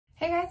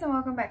guys, and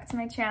welcome back to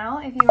my channel.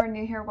 If you are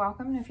new here,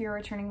 welcome, and if you're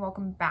returning,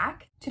 welcome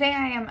back. Today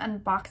I am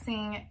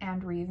unboxing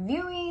and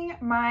reviewing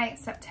my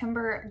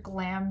September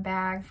Glam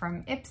bag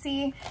from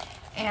Ipsy,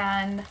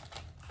 and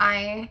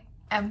I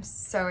am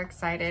so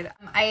excited.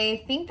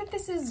 I think that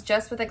this is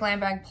just with a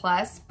Glam Bag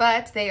Plus,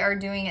 but they are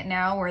doing it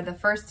now where the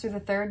 1st through the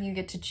 3rd you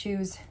get to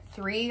choose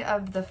 3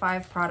 of the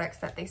 5 products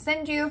that they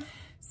send you.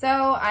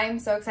 So I'm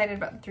so excited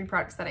about the 3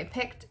 products that I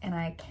picked, and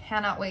I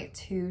cannot wait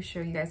to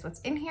show you guys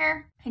what's in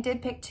here. I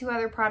did pick 2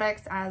 other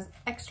products as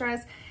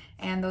extras,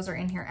 and those are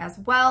in here as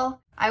well.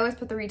 I always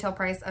put the retail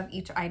price of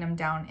each item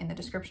down in the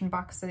description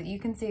box so that you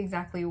can see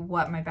exactly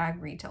what my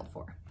bag retailed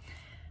for.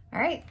 All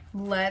right,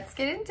 let's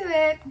get into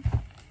it.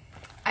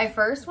 I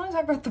first want to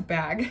talk about the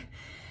bag.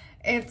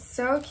 It's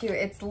so cute.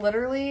 It's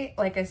literally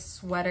like a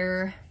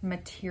sweater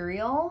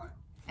material,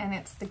 and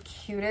it's the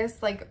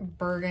cutest like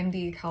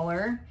burgundy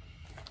color.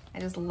 I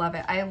just love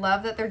it. I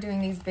love that they're doing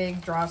these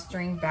big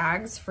drawstring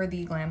bags for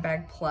the Glam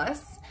Bag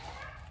Plus.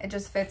 It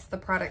just fits the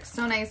product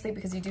so nicely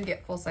because you do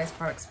get full-size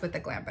products with the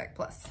Glam Bag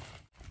Plus.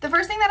 The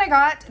first thing that I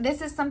got,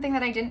 this is something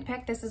that I didn't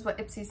pick. This is what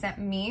Ipsy sent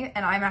me,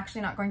 and I'm actually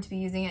not going to be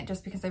using it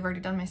just because I've already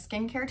done my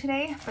skincare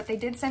today, but they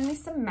did send me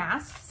some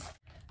masks.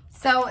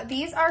 So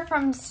these are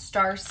from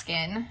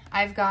STARSKIN.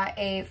 I've got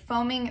a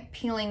foaming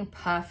peeling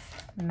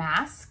puff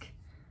mask.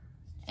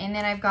 And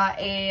then I've got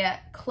a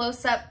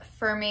close-up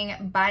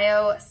firming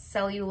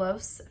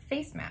biocellulose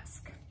face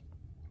mask.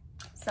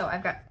 So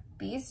I've got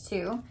these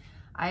 2.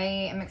 I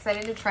am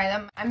excited to try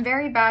them. I'm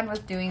very bad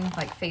with doing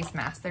like face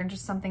masks. They're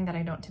just something that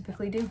I don't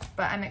typically do,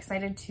 but I'm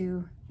excited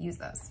to use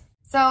those.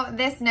 So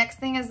this next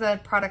thing is the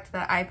product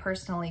that I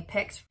personally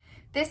picked.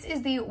 This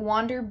is the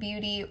Wander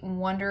Beauty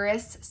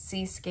Wondrous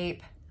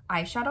Seascape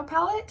eyeshadow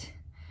palette.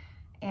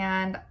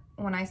 And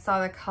when I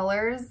saw the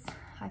colors,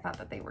 I thought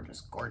that they were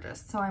just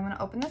gorgeous. So I'm gonna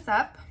open this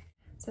up.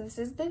 So this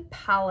is the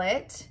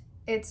palette.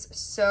 It's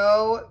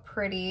so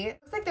pretty.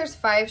 Looks like there's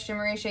 5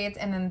 shimmery shades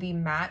and then the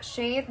matte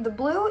shade. The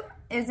blue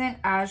isn't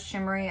as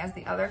shimmery as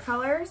the other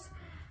colors,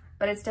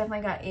 but it's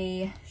definitely got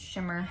a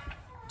shimmer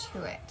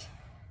to it.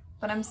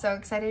 But I'm so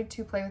excited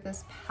to play with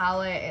this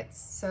palette.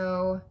 It's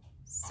so,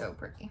 so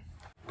pretty.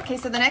 Okay,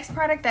 so the next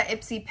product that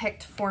Ipsy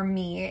picked for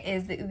me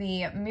is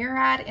the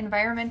Murad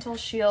Environmental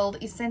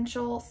Shield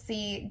Essential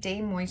C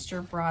Day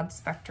Moisture Broad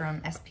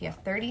Spectrum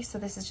SPF 30. So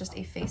this is just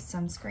a face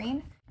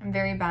sunscreen. I'm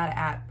very bad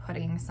at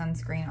putting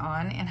sunscreen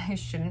on, and I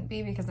shouldn't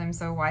be because I'm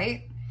so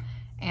white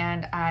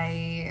and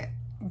I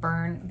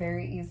burn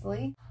very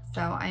easily.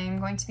 So I am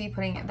going to be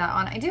putting that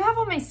on. I do have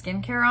all my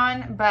skincare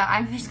on, but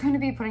I'm just going to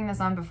be putting this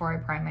on before I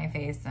prime my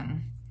face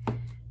and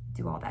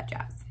do all that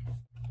jazz.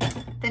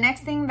 The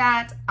next thing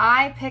that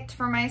I picked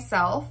for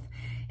myself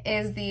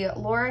is the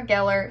Laura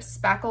Geller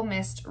Spackle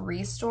Mist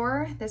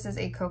Restore. This is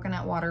a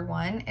coconut water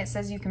one. It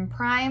says you can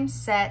prime,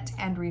 set,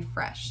 and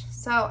refresh.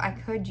 So I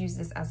could use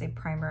this as a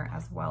primer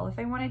as well if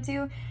I wanted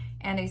to,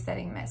 and a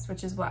setting mist,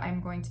 which is what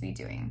I'm going to be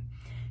doing.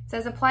 It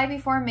says apply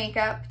before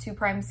makeup to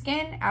prime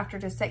skin, after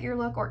to set your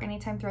look, or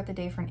anytime throughout the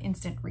day for an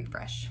instant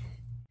refresh.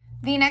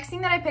 The next thing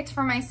that I picked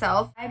for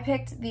myself, I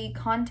picked the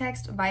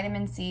Context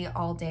Vitamin C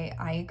All Day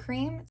Eye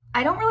Cream.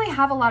 I don't really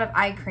have a lot of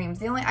eye creams.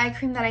 The only eye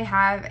cream that I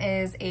have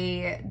is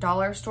a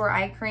dollar store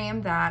eye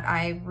cream that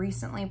I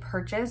recently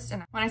purchased.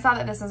 And when I saw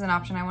that this was an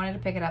option, I wanted to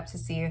pick it up to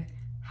see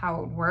how it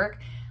would work.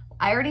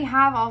 I already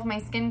have all of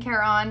my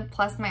skincare on,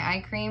 plus my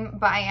eye cream,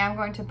 but I am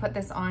going to put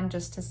this on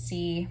just to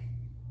see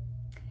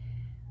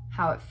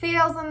how it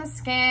feels on the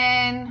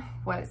skin,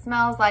 what it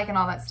smells like, and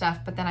all that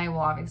stuff. But then I will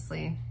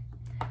obviously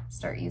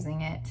start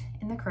using it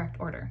in the correct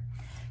order.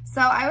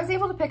 So I was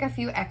able to pick a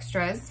few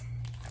extras,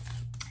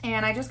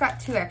 and I just got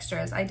 2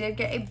 extras. I did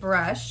get a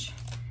brush.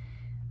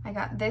 I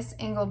got this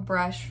angled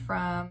brush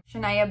from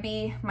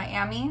Shania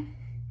Miami.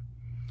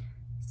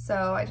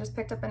 So I just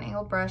picked up an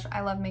angled brush.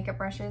 I love makeup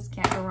brushes.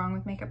 Can't go wrong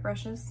with makeup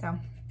brushes. So,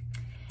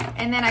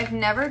 and then I've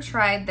never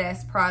tried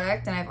this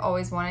product, and I've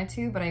always wanted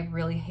to, but I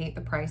really hate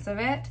the price of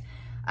it.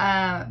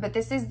 But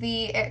this is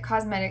the It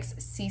Cosmetics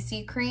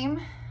CC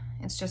Cream.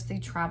 It's just the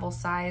travel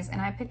size,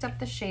 and I picked up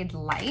the shade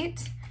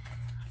Light.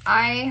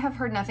 I have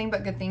heard nothing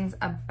but good things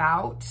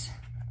about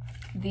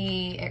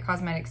the It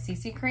Cosmetics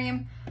CC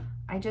Cream.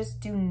 I just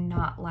do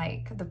not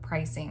like the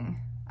pricing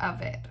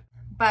of it,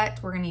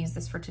 but we're gonna use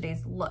this for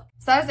today's look.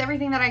 So that is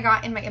everything that I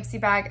got in my Ipsy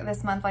bag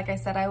this month. Like I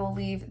said, I will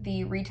leave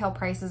the retail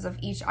prices of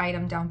each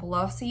item down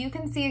below so you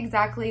can see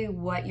exactly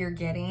what you're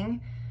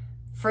getting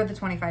for the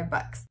 25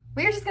 bucks.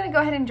 We are just gonna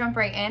go ahead and jump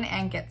right in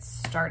and get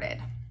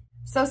started.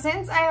 So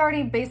since I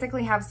already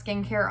basically have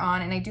skincare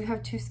on, and I do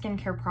have 2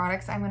 skincare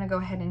products, I'm gonna go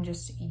ahead and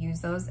just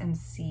use those and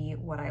see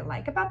what I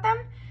like about them.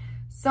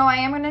 So I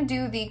am gonna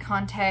do the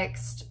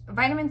Context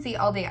Vitamin C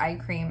All Day Eye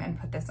Cream and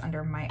put this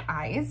under my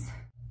eyes.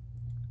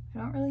 I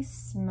don't really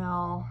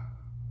smell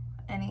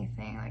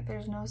anything, like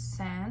there's no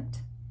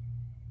scent.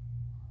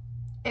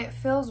 It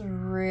feels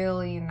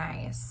really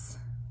nice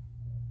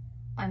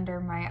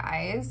under my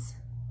eyes.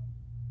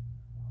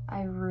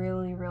 I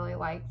really, really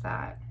like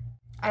that.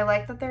 I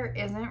like that there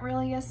isn't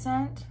really a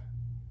scent,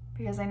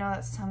 because I know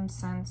that some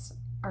scents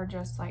are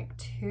just like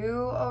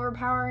too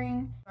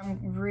overpowering.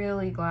 I'm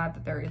really glad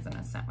that there isn't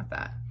a scent with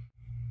that.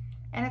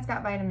 And it's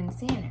got vitamin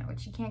C in it,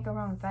 which you can't go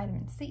wrong with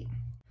vitamin C.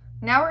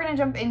 Now we're gonna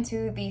jump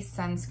into the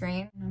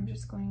sunscreen. I'm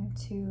just going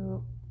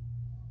to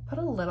put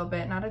a little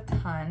bit, not a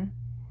ton.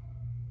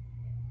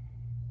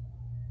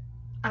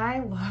 I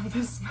love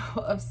the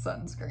smell of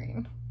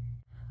sunscreen.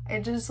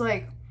 It just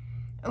like,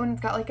 when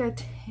it's got like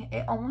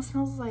it almost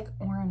smells like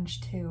orange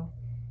too.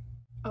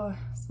 Oh,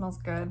 it smells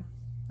good.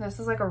 This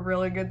is like a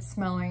really good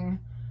smelling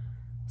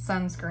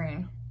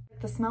sunscreen.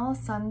 The smell of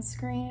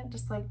sunscreen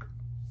just like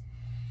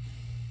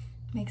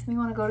makes me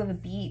want to go to the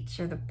beach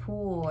or the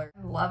pool. I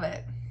love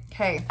it.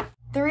 Okay,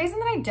 the reason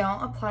that I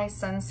don't apply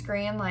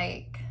sunscreen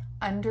like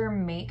under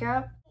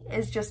makeup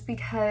is just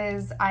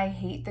because I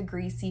hate the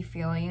greasy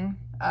feeling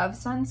of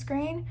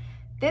sunscreen.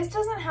 This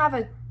doesn't have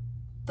a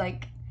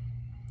like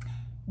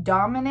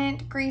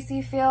dominant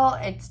greasy feel.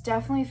 It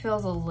definitely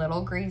feels a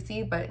little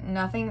greasy, but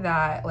nothing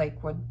that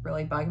like would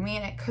really bug me.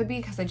 And it could be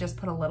because I just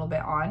put a little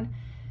bit on.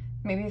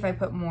 Maybe if I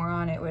put more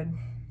on, it would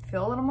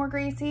feel a little more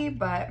greasy,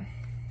 but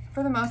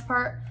for the most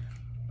part,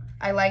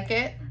 I like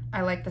it.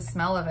 I like the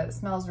smell of it. It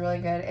smells really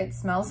good. It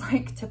smells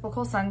like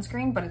typical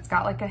sunscreen, but it's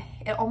got like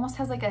it almost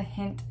has like a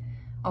hint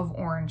of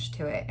orange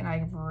to it, and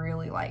I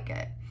really like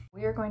it.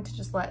 We are going to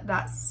just let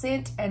that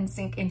sit and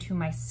sink into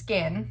my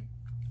skin,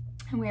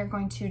 and we are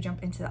going to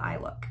jump into the eye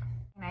look.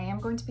 And I am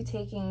going to be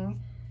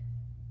taking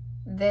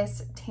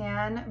this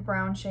tan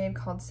brown shade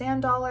called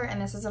Sand Dollar,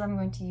 and this is what I'm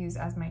going to use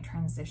as my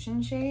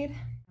transition shade.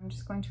 I'm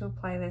just going to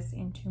apply this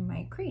into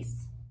my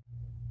crease.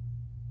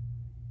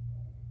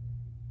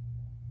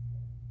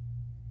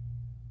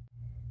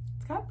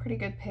 It's got pretty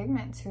good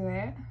pigment to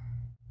it.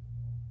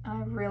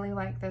 I really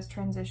like this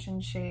transition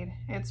shade.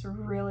 It's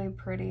really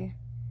pretty.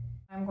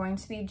 I'm going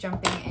to be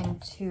jumping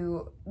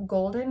into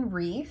Golden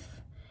Reef,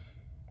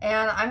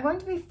 and I'm going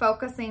to be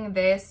focusing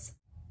this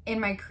in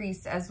my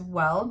crease as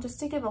well, just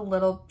to give a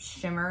little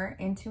shimmer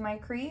into my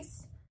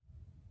crease.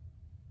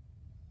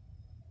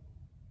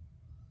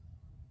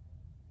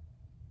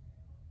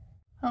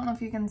 I don't know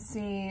if you can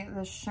see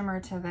the shimmer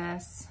to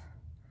this.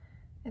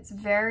 It's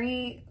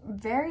very,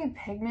 very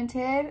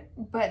pigmented,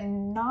 but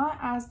not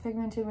as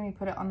pigmented when you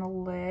put it on the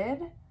lid.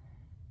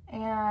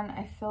 And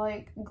I feel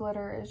like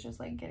glitter is just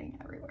like getting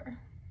everywhere.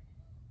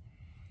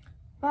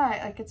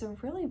 But like it's a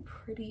really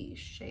pretty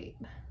shade.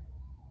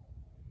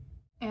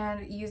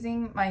 And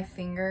using my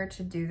finger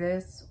to do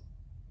this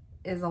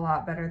is a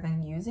lot better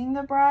than using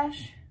the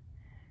brush,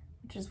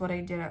 which is what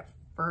I did at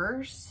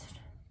first.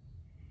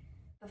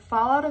 The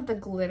fallout of the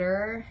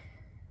glitter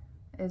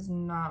is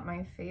not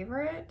my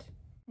favorite.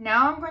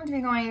 Now I'm going to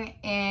be going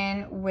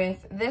in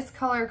with this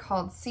color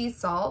called Sea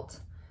Salt,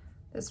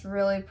 this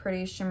really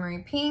pretty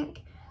shimmery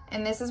pink,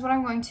 and this is what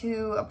I'm going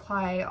to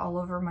apply all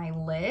over my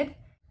lid.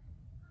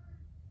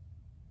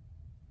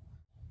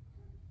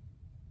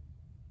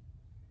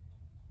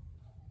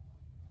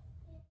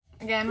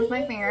 Again, with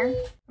my finger,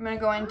 I'm going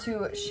to go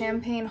into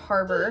Champagne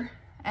Harbor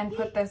and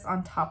put this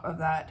on top of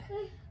that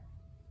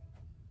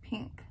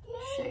pink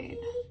shade.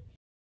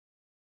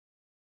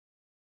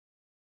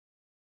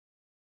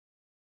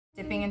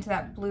 Dipping into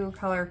that blue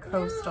color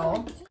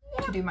Coastal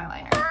to do my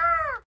liner.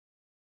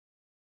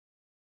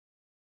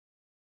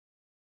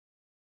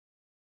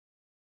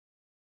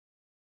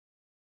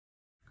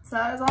 So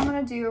that is all I'm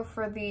gonna do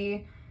for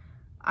the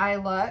eye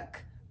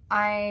look.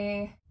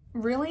 I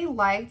really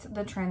liked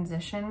the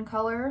transition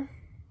color,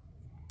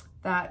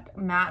 that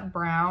matte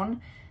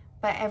brown,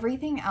 but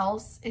everything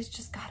else is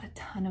just got a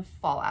ton of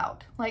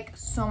fallout. Like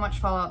so much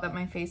fallout that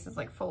my face is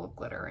like full of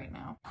glitter right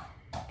now.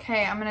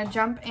 Okay, I'm gonna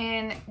jump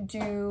in,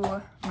 do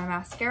my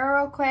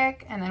mascara real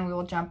quick, and then we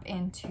will jump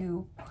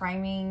into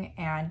priming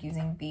and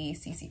using the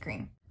CC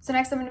cream. So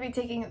next I'm gonna be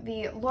taking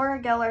the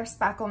Laura Geller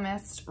Spackle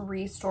Mist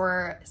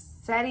Restore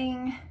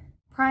Setting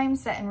Prime,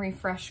 Set, and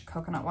Refresh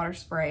Coconut Water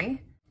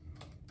Spray.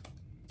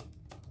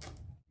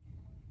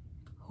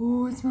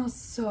 Ooh, it smells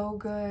so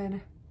good.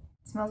 It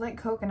smells like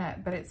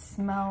coconut, but it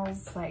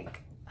smells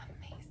like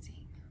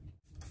amazing.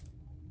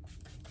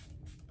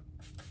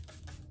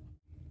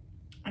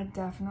 It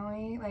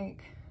definitely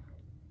like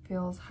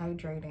feels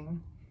hydrating.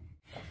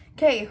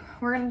 Okay,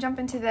 we're gonna jump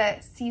into the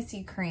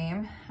CC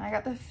cream. I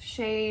got the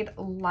shade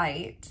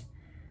Light.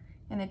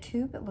 In the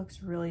tube, it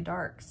looks really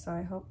dark, so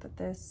I hope that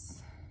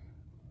this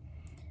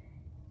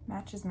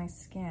matches my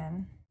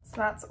skin. So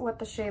that's what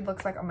the shade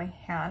looks like on my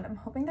hand. I'm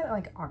hoping that it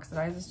like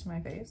oxidizes to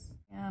my face.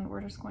 And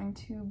we're just going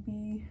to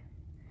be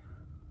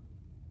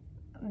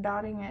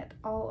dotting it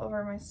all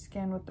over my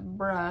skin with the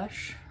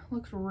brush. It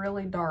looks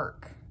really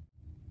dark.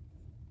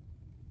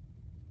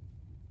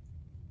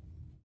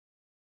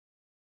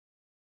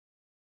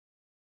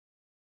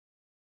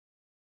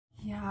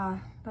 Yeah,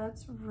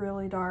 that's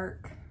really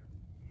dark.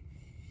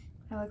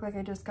 I look like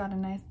I just got a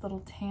nice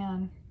little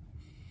tan.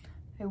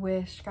 I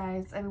wish,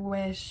 guys, I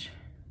wish.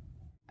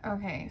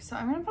 Okay, so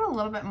I'm gonna put a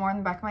little bit more in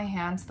the back of my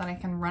hand so that I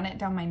can run it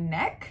down my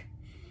neck,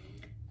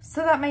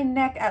 so that my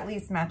neck at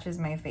least matches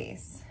my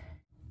face.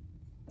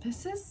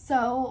 This is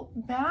so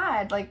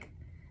bad. Like,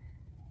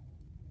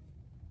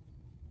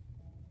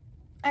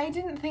 I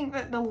didn't think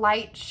that the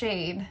light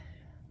shade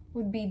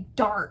would be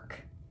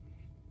dark.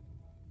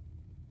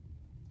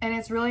 And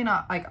it's really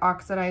not like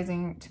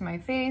oxidizing to my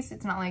face.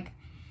 It's not like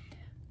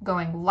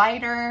going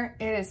lighter.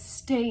 It is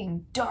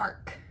staying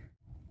dark.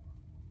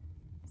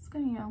 It's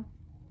gonna, you know,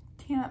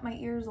 tan up my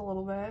ears a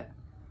little bit.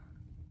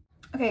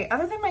 Okay,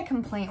 other than my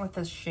complaint with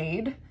this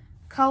shade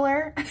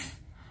color,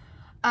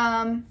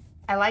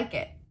 I like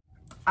it.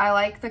 I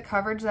like the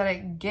coverage that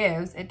it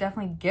gives. It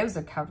definitely gives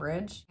a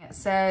coverage. It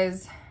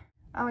says,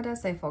 oh, it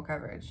does say full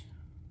coverage.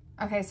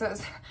 Okay, so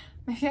it's,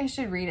 maybe I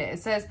should read it. It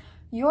says,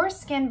 your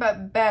skin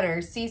but better,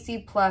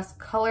 CC plus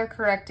color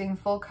correcting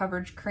full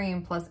coverage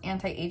cream plus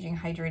anti-aging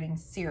hydrating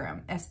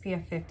serum,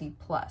 SPF 50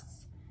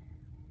 plus.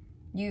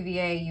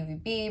 UVA,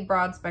 UVB,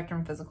 broad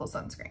spectrum physical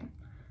sunscreen.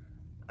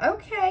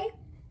 Okay,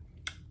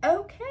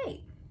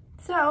 okay.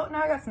 So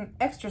now I got some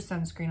extra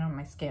sunscreen on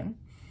my skin.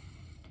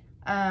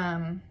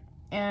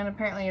 And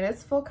apparently it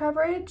is full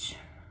coverage.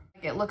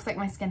 It looks like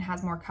my skin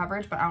has more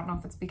coverage, but I don't know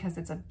if it's because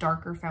it's a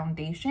darker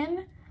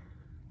foundation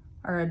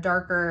or a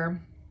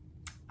darker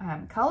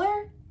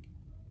color.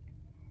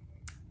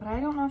 But I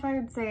don't know if I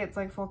would say it's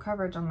like full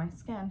coverage on my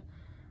skin.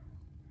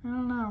 I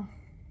don't know.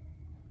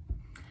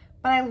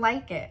 But I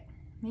like it.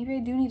 Maybe I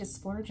do need to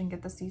splurge and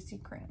get the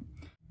CC cream.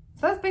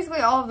 So that's basically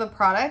all of the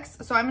products.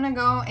 So I'm gonna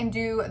go and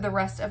do the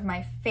rest of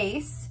my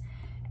face.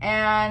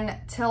 And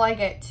till I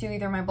get to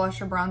either my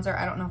blush or bronzer,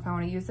 I don't know if I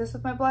want to use this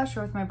with my blush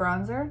or with my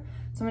bronzer.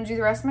 So I'm gonna do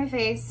the rest of my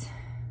face,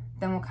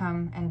 then we'll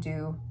come and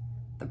do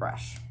the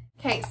brush.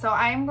 Okay, so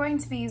I'm going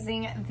to be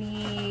using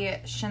the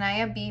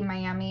Shania B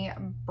Miami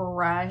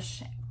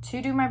brush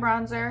to do my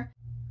bronzer.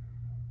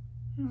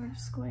 And we're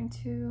just going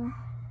to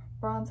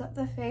bronze up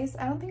the face.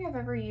 I don't think I've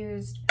ever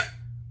used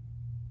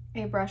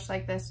a brush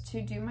like this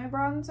to do my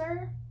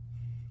bronzer.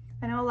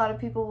 I know a lot of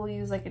people will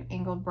use like an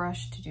angled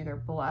brush to do their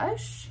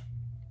blush,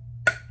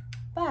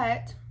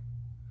 but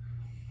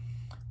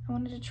I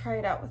wanted to try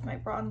it out with my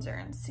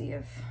bronzer and see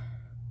if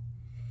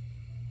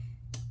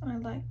I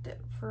liked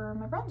it for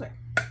my bronzer.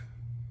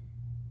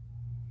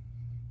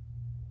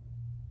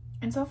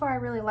 And so far I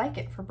really like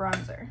it for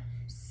bronzer.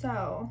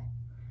 So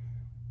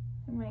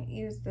I might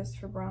use this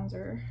for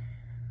bronzer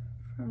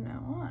from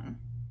now on.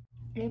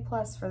 A+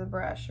 for the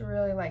brush. I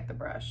really like the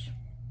brush.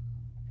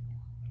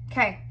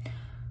 Okay,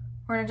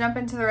 we're gonna jump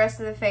into the rest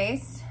of the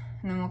face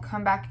and then we'll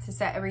come back to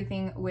set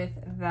everything with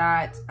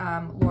that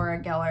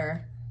Laura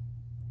Geller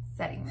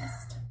setting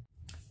mist.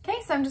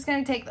 Okay, so I'm just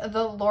gonna take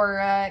the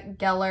Laura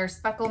Geller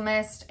Speckle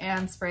Mist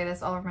and spray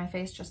this all over my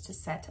face just to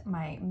set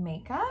my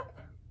makeup.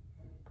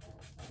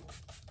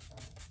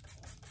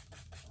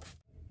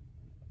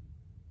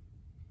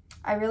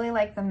 I really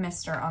like the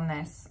mister on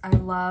this. I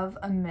love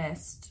a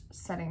mist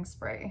setting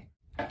spray.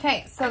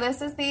 Okay, so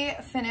this is the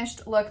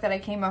finished look that I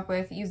came up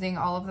with using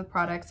all of the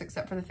products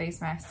except for the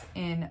face mask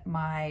in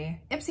my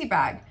Ipsy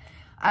bag.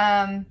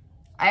 I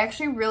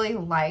actually really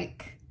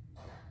like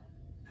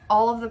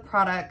all of the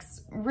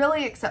products,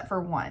 really except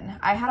for one.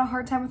 I had a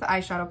hard time with the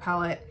eyeshadow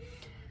palette.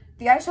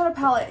 The eyeshadow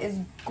palette is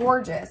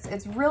gorgeous.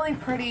 It's really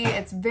pretty.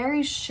 It's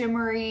very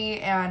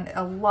shimmery and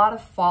a lot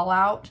of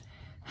fallout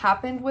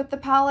happened with the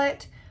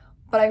palette.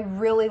 But I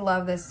really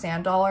love this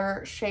Sand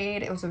Dollar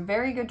shade. It was a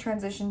very good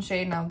transition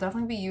shade and I'll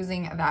definitely be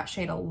using that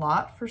shade a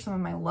lot for some of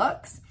my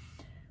looks.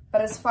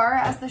 But as far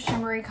as the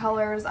shimmery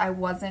colors, I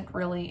wasn't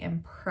really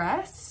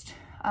impressed.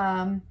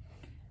 The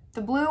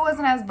blue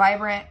wasn't as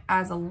vibrant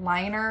as a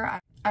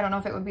liner. I don't know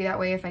if it would be that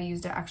way if I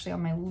used it actually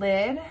on my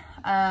lid.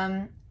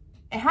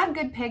 It had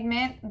good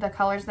pigment, the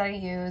colors that I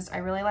used. I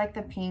really like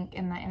the pink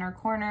in the inner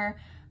corner,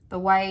 the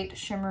white,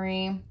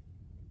 shimmery.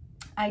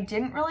 I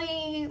didn't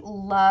really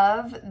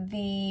love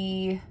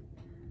the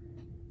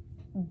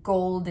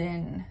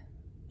golden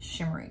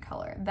shimmery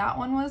color. That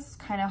one was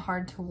kind of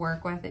hard to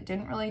work with. It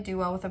didn't really do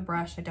well with a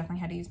brush. I definitely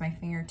had to use my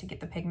finger to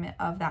get the pigment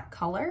of that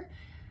color.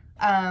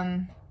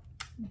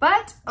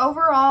 But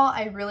overall,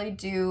 I really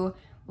do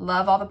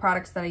love all the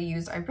products that I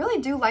used. I really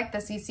do like the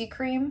CC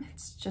cream.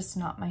 It's just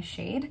not my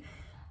shade.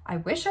 I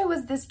wish I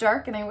was this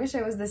dark and I wish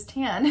I was this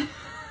tan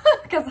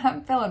because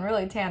I'm feeling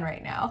really tan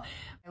right now.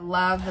 I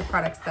love the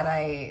products that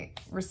I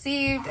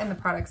received and the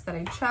products that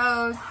I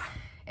chose.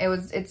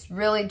 It's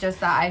really just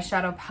the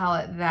eyeshadow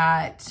palette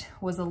that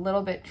was a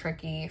little bit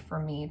tricky for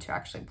me to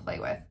actually play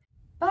with.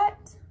 But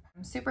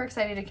I'm super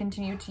excited to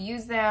continue to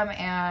use them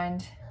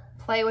and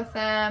play with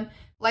them.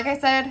 Like I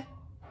said,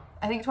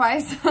 I think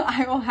twice,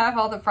 I will have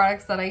all the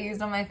products that I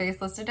used on my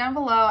face listed down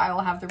below. I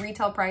will have the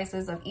retail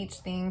prices of each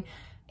thing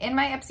in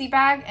my Ipsy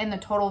bag and the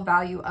total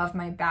value of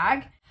my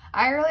bag.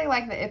 I really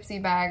like the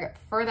Ipsy bag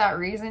for that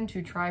reason,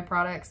 to try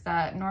products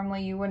that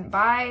normally you wouldn't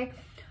buy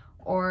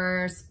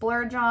or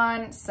splurge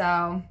on.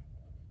 So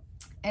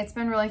it's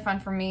been really fun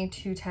for me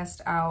to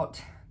test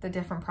out the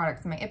different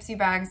products in my Ipsy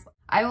bags.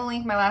 I will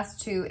link my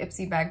last 2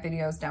 Ipsy bag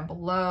videos down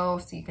below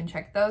so you can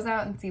check those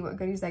out and see what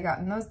goodies I got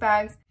in those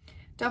bags.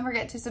 Don't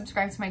forget to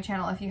subscribe to my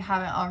channel if you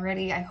haven't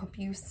already. I hope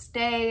you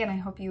stay and I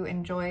hope you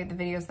enjoy the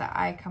videos that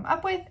I come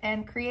up with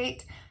and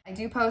create. I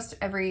do post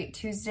every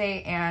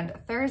Tuesday and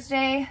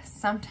Thursday.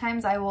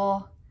 Sometimes I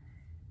will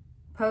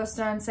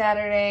post on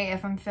Saturday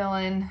if I'm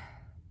feeling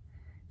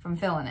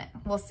it.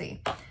 We'll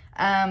see.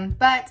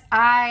 But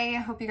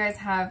I hope you guys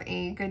have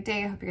a good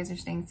day. I hope you guys are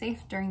staying safe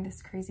during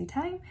this crazy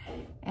time.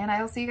 And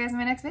I will see you guys in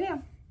my next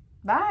video.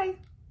 Bye.